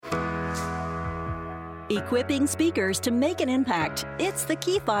Equipping speakers to make an impact. It's the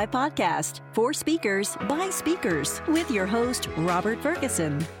Key 5 podcast for speakers by speakers with your host, Robert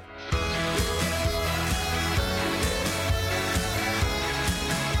Ferguson.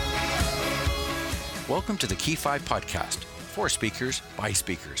 Welcome to the Key 5 podcast for speakers by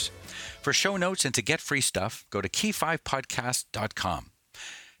speakers. For show notes and to get free stuff, go to key5podcast.com.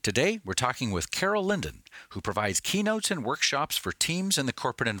 Today, we're talking with Carol Linden, who provides keynotes and workshops for teams in the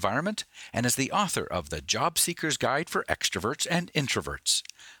corporate environment and is the author of The Job Seeker's Guide for Extroverts and Introverts.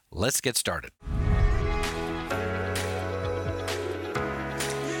 Let's get started.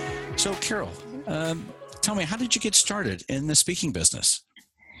 So, Carol, tell me, how did you get started in the speaking business?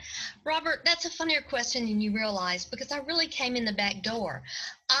 Robert, that's a funnier question than you realize because I really came in the back door.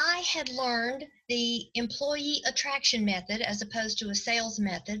 I had learned the employee attraction method as opposed to a sales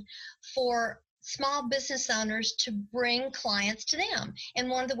method for small business owners to bring clients to them. And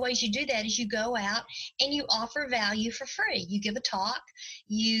one of the ways you do that is you go out and you offer value for free. You give a talk,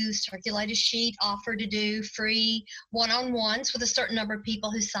 you circulate a sheet, offer to do free one-on-ones with a certain number of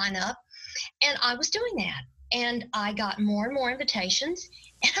people who sign up. And I was doing that. And I got more and more invitations,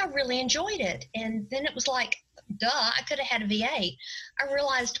 and I really enjoyed it. And then it was like, duh, I could have had a V8. I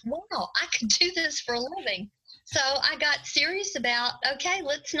realized, wow, I could do this for a living. So I got serious about, okay,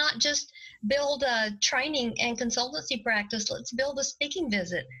 let's not just build a training and consultancy practice. Let's build a speaking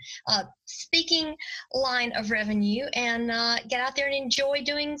speaking line of revenue, and get out there and enjoy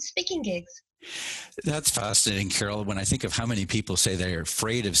doing speaking gigs. That's fascinating, Carol. When I think of how many people say they're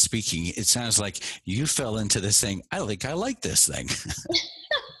afraid of speaking, it sounds like you fell into this thing. I like this thing.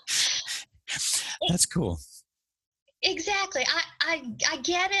 That's cool. Exactly. I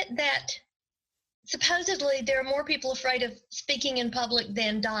get it that supposedly there are more people afraid of speaking in public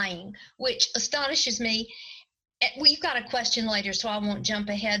than dying, which astonishes me. We've got a question later, so I won't jump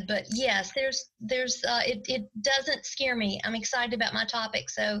ahead. But yes, it doesn't scare me. I'm excited about my topic,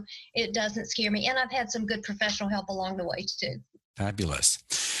 so it doesn't scare me. And I've had some good professional help along the way too. Fabulous.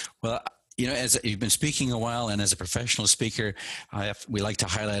 Well, as you've been speaking a while, and as a professional speaker, we like to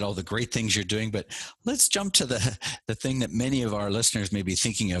highlight all the great things you're doing. But let's jump to the thing that many of our listeners may be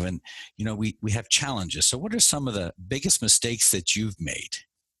thinking of. And we have challenges. So, what are some of the biggest mistakes that you've made?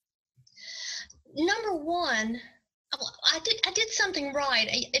 Number one, I did something right.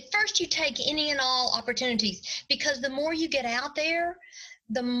 At first, you take any and all opportunities because the more you get out there,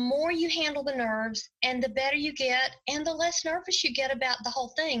 the more you handle the nerves and the better you get and the less nervous you get about the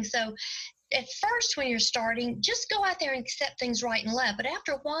whole thing. So at first, when you're starting, just go out there and accept things right and left. But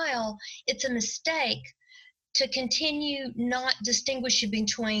after a while, it's a mistake to continue not distinguishing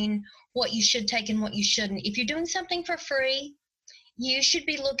between what you should take and what you shouldn't. If you're doing something for free, you should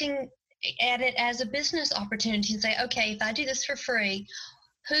be looking at it as a business opportunity and say, okay, if I do this for free,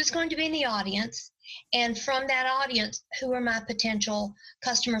 who's going to be in the audience? And from that audience, who are my potential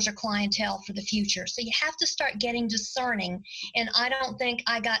customers or clientele for the future? So you have to start getting discerning. And I don't think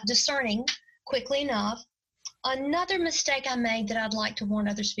I got discerning quickly enough. Another mistake I made that I'd like to warn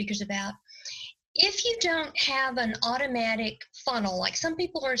other speakers about, if you don't have an automatic funnel, like some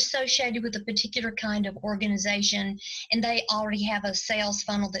people are associated with a particular kind of organization and they already have a sales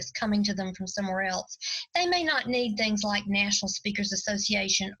funnel that's coming to them from somewhere else, they may not need things like National Speakers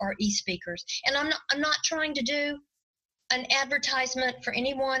Association or e-speakers. And I'm not trying to do an advertisement for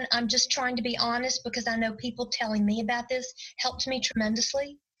anyone. I'm just trying to be honest because I know people telling me about this helped me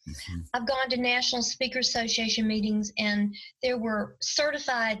tremendously. Mm-hmm. I've gone to National Speakers Association meetings, and there were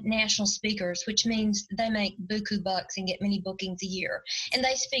certified national speakers, which means they make buku bucks and get many bookings a year. And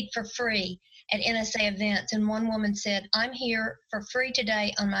they speak for free at NSA events. And one woman said, I'm here for free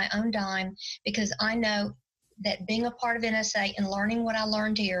today on my own dime because I know that being a part of NSA and learning what I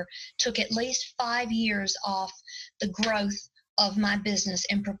learned here took at least 5 years off the growth of my business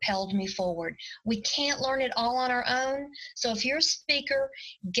and propelled me forward. We can't learn it all on our own. So if you're a speaker,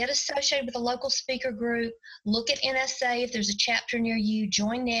 get associated with a local speaker group, look at NSA if there's a chapter near you,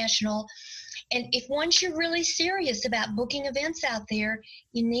 join National. And if once you're really serious about booking events out there,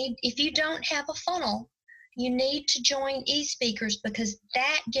 if you don't have a funnel, you need to join e-speakers because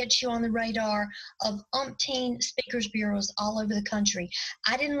that gets you on the radar of umpteen speakers bureaus all over the country.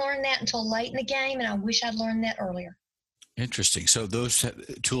 I didn't learn that until late in the game, and I wish I'd learned that earlier. Interesting. So those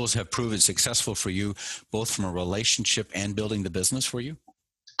tools have proven successful for you, both from a relationship and building the business for you?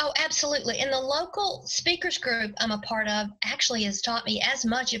 Oh, absolutely. And the local speakers group I'm a part of actually has taught me as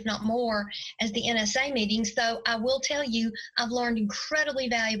much, if not more, as the NSA meetings. So I will tell you, I've learned incredibly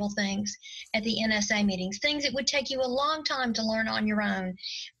valuable things at the NSA meetings, things that would take you a long time to learn on your own.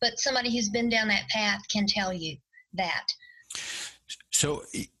 But somebody who's been down that path can tell you that. So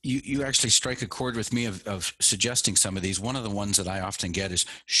you actually strike a chord with me of suggesting some of these. One of the ones that I often get is,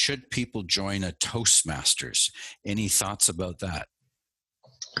 should people join a Toastmasters? Any thoughts about that?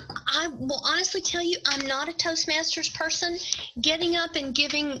 I will honestly tell you, I'm not a Toastmasters person. Getting up and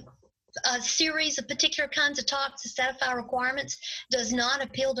giving a series of particular kinds of talks to satisfy requirements does not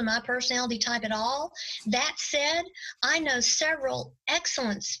appeal to my personality type at all. That said, I know several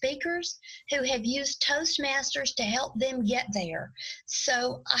excellent speakers who have used Toastmasters to help them get there.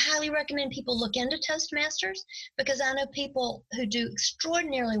 So I highly recommend people look into Toastmasters, because I know people who do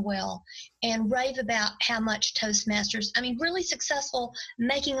extraordinarily well and rave about how much Toastmasters, really successful,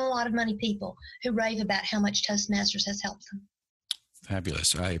 making a lot of money people who rave about how much Toastmasters has helped them.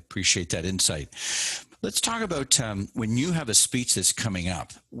 Fabulous. I appreciate that insight. Let's talk about when you have a speech that's coming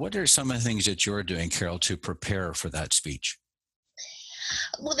up. What are some of the things that you're doing, Carol, to prepare for that speech?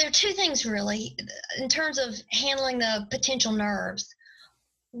 Well, there are two things really in terms of handling the potential nerves.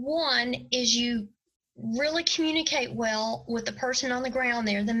 One is you really communicate well with the person on the ground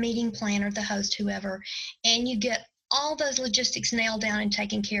there, the meeting planner, the host, whoever, and you get all those logistics nailed down and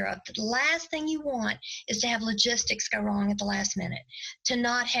taken care of. The last thing you want is to have logistics go wrong at the last minute, to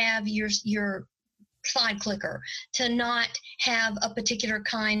not have your slide clicker, to not have a particular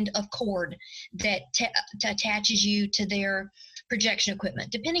kind of cord that attaches you to their projection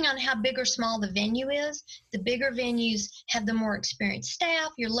equipment. Depending on how big or small the venue is, the bigger venues have the more experienced staff.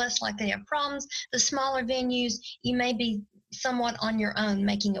 You're less likely to have problems. The smaller venues, you may be somewhat on your own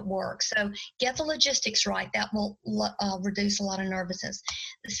making it work. So get the logistics right. That will reduce a lot of nervousness.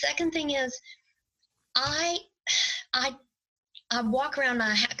 The second thing is I walk around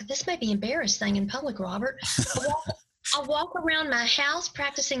my house. This may be embarrassing in public, Robert. I walk around my house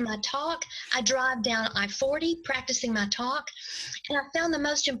practicing my talk. I drive down I-40 practicing my talk. And I found the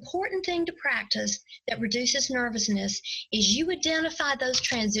most important thing to practice that reduces nervousness is you identify those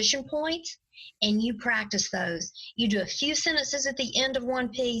transition points and you practice those. You do a few sentences at the end of one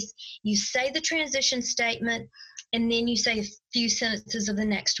piece, you say the transition statement, and then you say a few sentences of the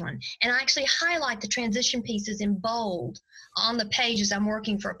next one. And I actually highlight the transition pieces in bold on the page as I'm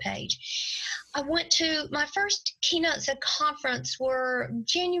working for a page. I went to my first keynotes at conference were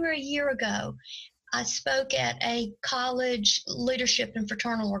January a year ago. I spoke at a college leadership and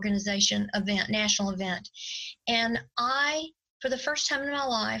fraternal organization event, national event. And I, for the first time in my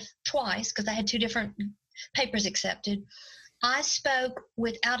life, twice, because I had two different papers accepted, I spoke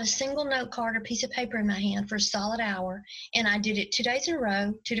without a single note card or piece of paper in my hand for a solid hour, and I did it 2 days in a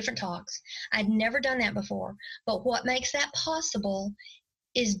row, two different talks. I'd never done that before, but what makes that possible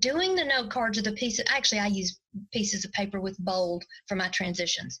is doing the note cards or the pieces. Actually, I use pieces of paper with bold for my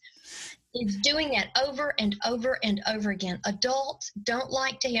transitions. It's doing that over and over and over again. Adults don't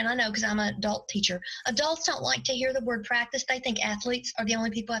like to hear, and I know because I'm an adult teacher, adults don't like to hear the word practice. They think athletes are the only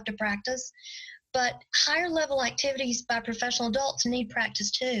people who have to practice. But higher level activities by professional adults need practice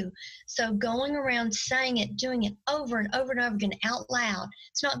too. So going around saying it, doing it over and over and over again out loud.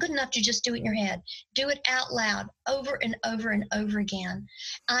 It's not good enough to just do it in your head. Do it out loud over and over and over again.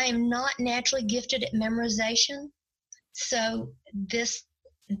 I am not naturally gifted at memorization. So this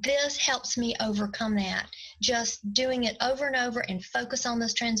helps me overcome that. Just doing it over and over and focus on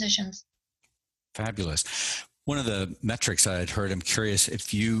those transitions. Fabulous. One of the metrics I had heard, I'm curious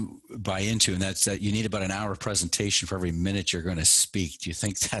if you buy into, and that's that you need about an hour of presentation for every minute you're going to speak. Do you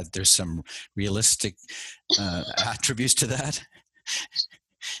think that there's some realistic attributes to that?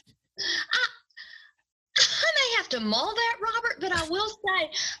 I may have to mull that, Robert, but I will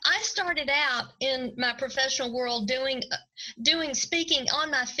say I started out in my professional world doing speaking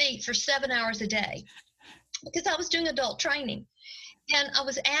on my feet for 7 hours a day because I was doing adult training. And I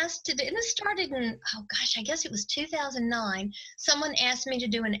was asked to do, and this started in, I guess it was 2009. Someone asked me to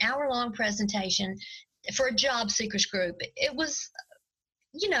do an hour-long presentation for a job seekers group. It was,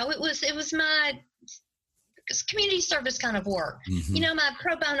 it was my community service kind of work, my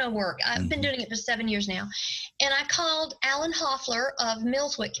pro bono work. I've been doing it for 7 years now. And I called Alan Hoffler of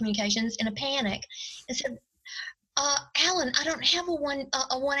Millswick Communications in a panic and said, Alan, I don't have a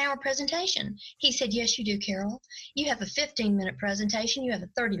 1 hour presentation. He said, yes, you do, Carol. You have a 15-minute presentation. You have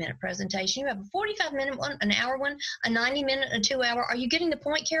a 30-minute presentation. You have a 45-minute one, an hour one, a 90-minute, a 2-hour. Are you getting the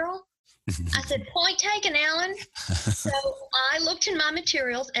point, Carol? I said, point taken, Alan. So I looked in my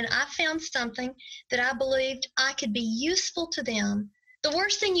materials and I found something that I believed I could be useful to them. The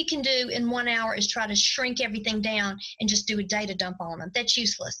worst thing you can do in 1 hour is try to shrink everything down and just do a data dump on them. That's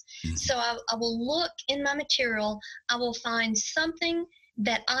useless. So I will look in my material. I will find something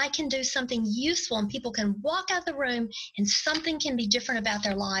that I can do something useful and people can walk out of the room and something can be different about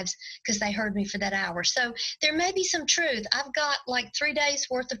their lives because they heard me for that hour. So there may be some truth. I've got like 3 days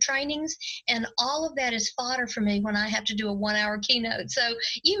worth of trainings, and all of that is fodder for me when I have to do a 1-hour keynote. So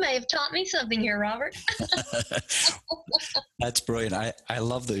you may have taught me something here, Robert. That's brilliant. I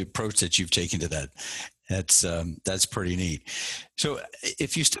love the approach that you've taken to that. That's pretty neat. So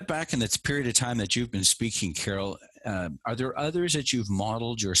if you step back in this period of time that you've been speaking, Carol, are there others that you've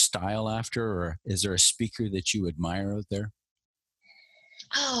modeled your style after, or is there a speaker that you admire out there?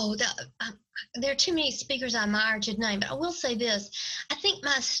 Oh, there are too many speakers I admire to name, but I will say this. I think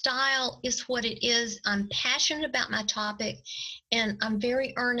my style is what it is. I'm passionate about my topic, and I'm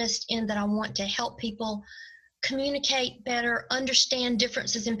very earnest in that I want to help people communicate better, understand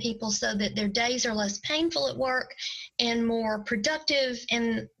differences in people so that their days are less painful at work and more productive,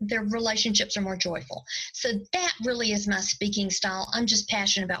 and their relationships are more joyful. So that really is my speaking style. I'm just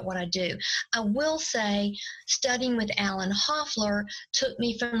passionate about what I do. I will say studying with Alan Hoffler took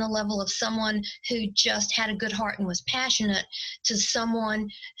me from the level of someone who just had a good heart and was passionate to someone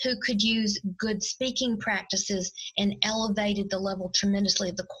who could use good speaking practices and elevated the level tremendously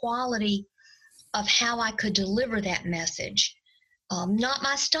of the quality of how I could deliver that message. Not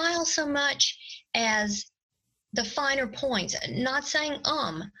my style so much as the finer points, not saying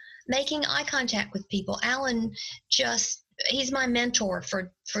making eye contact with people. Alan he's my mentor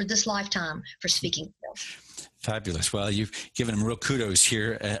for this lifetime for speaking skills. Fabulous. Well, you've given him real kudos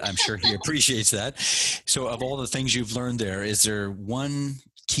here. I'm sure he appreciates that. So of all the things you've learned there, is there one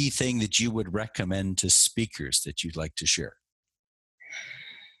key thing that you would recommend to speakers that you'd like to share?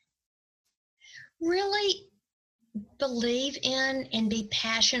 Really believe in and be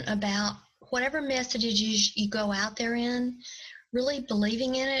passionate about whatever messages you go out there in, really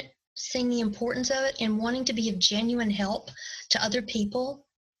believing in it, seeing the importance of it, and wanting to be of genuine help to other people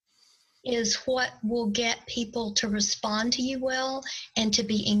is what will get people to respond to you well and to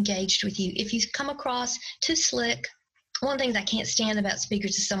be engaged with you. If you come across too slick, one of the things I can't stand about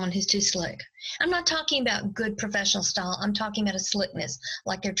speakers is someone who's too slick. I'm not talking about good professional style. I'm talking about a slickness,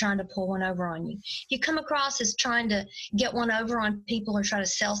 like they're trying to pull one over on you. If you come across as trying to get one over on people or try to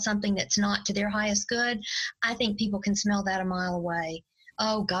sell something that's not to their highest good, I think people can smell that a mile away.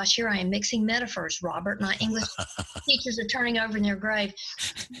 Oh, gosh, here I am mixing metaphors, Robert. My English teachers are turning over in their grave.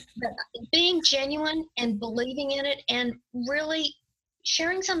 But being genuine and believing in it and really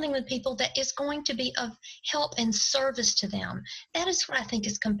sharing something with people that is going to be of help and service to them. That is what I think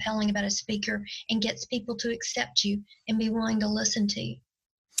is compelling about a speaker and gets people to accept you and be willing to listen to you.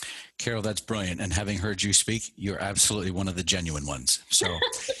 Carol, that's brilliant. And having heard you speak, you're absolutely one of the genuine ones. So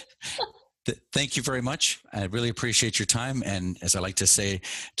thank you very much. I really appreciate your time. And as I like to say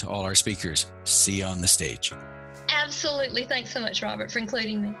to all our speakers, see you on the stage. Absolutely. Thanks so much, Robert, for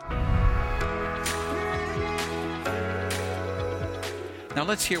including me. Now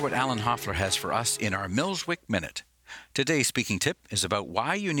let's hear what Alan Hoffler has for us in our Millswick Minute. Today's speaking tip is about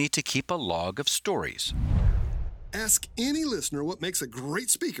why you need to keep a log of stories. Ask any listener what makes a great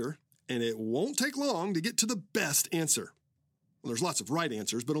speaker, and it won't take long to get to the best answer. Well, there's lots of right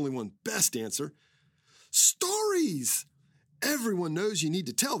answers, but only one best answer. Stories! Everyone knows you need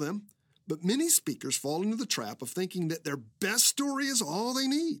to tell them, but many speakers fall into the trap of thinking that their best story is all they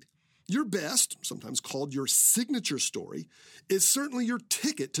need. Your best, sometimes called your signature story, is certainly your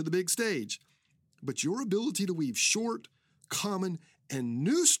ticket to the big stage. But your ability to weave short, common, and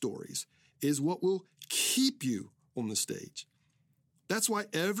new stories is what will keep you on the stage. That's why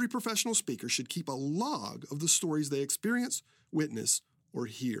every professional speaker should keep a log of the stories they experience, witness, or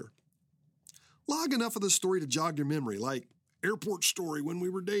hear. Log enough of the story to jog your memory, like airport story when we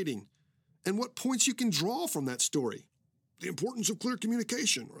were dating, and what points you can draw from that story. The importance of clear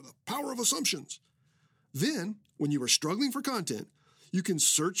communication, or the power of assumptions. Then, when you are struggling for content, you can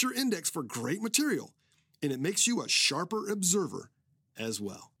search your index for great material, and it makes you a sharper observer as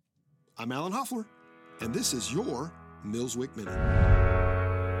well. I'm Alan Hoffler, and this is your Millswick Minute.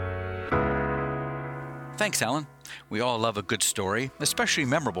 Thanks, Alan. We all love a good story, especially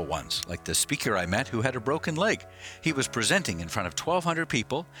memorable ones, like the speaker I met who had a broken leg. He was presenting in front of 1,200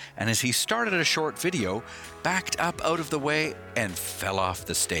 people, and as he started a short video, backed up out of the way and fell off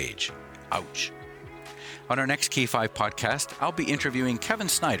the stage. Ouch. On our next Key 5 podcast, I'll be interviewing Kevin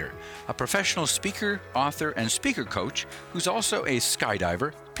Snyder, a professional speaker, author, and speaker coach who's also a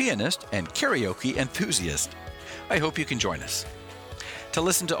skydiver, pianist, and karaoke enthusiast. I hope you can join us. To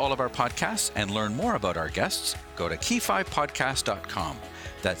listen to all of our podcasts and learn more about our guests, go to key5podcast.com.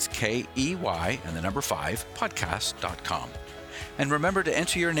 That's KEY and the number 5 podcast.com. And remember to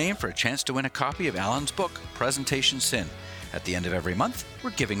enter your name for a chance to win a copy of Alan's book, Presentation Sin. At the end of every month,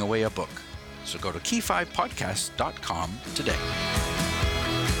 we're giving away a book. So go to key5podcast.com today.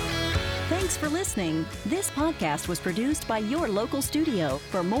 Thanks for listening. This podcast was produced by your local studio.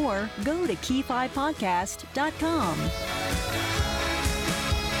 For more, go to key5podcast.com.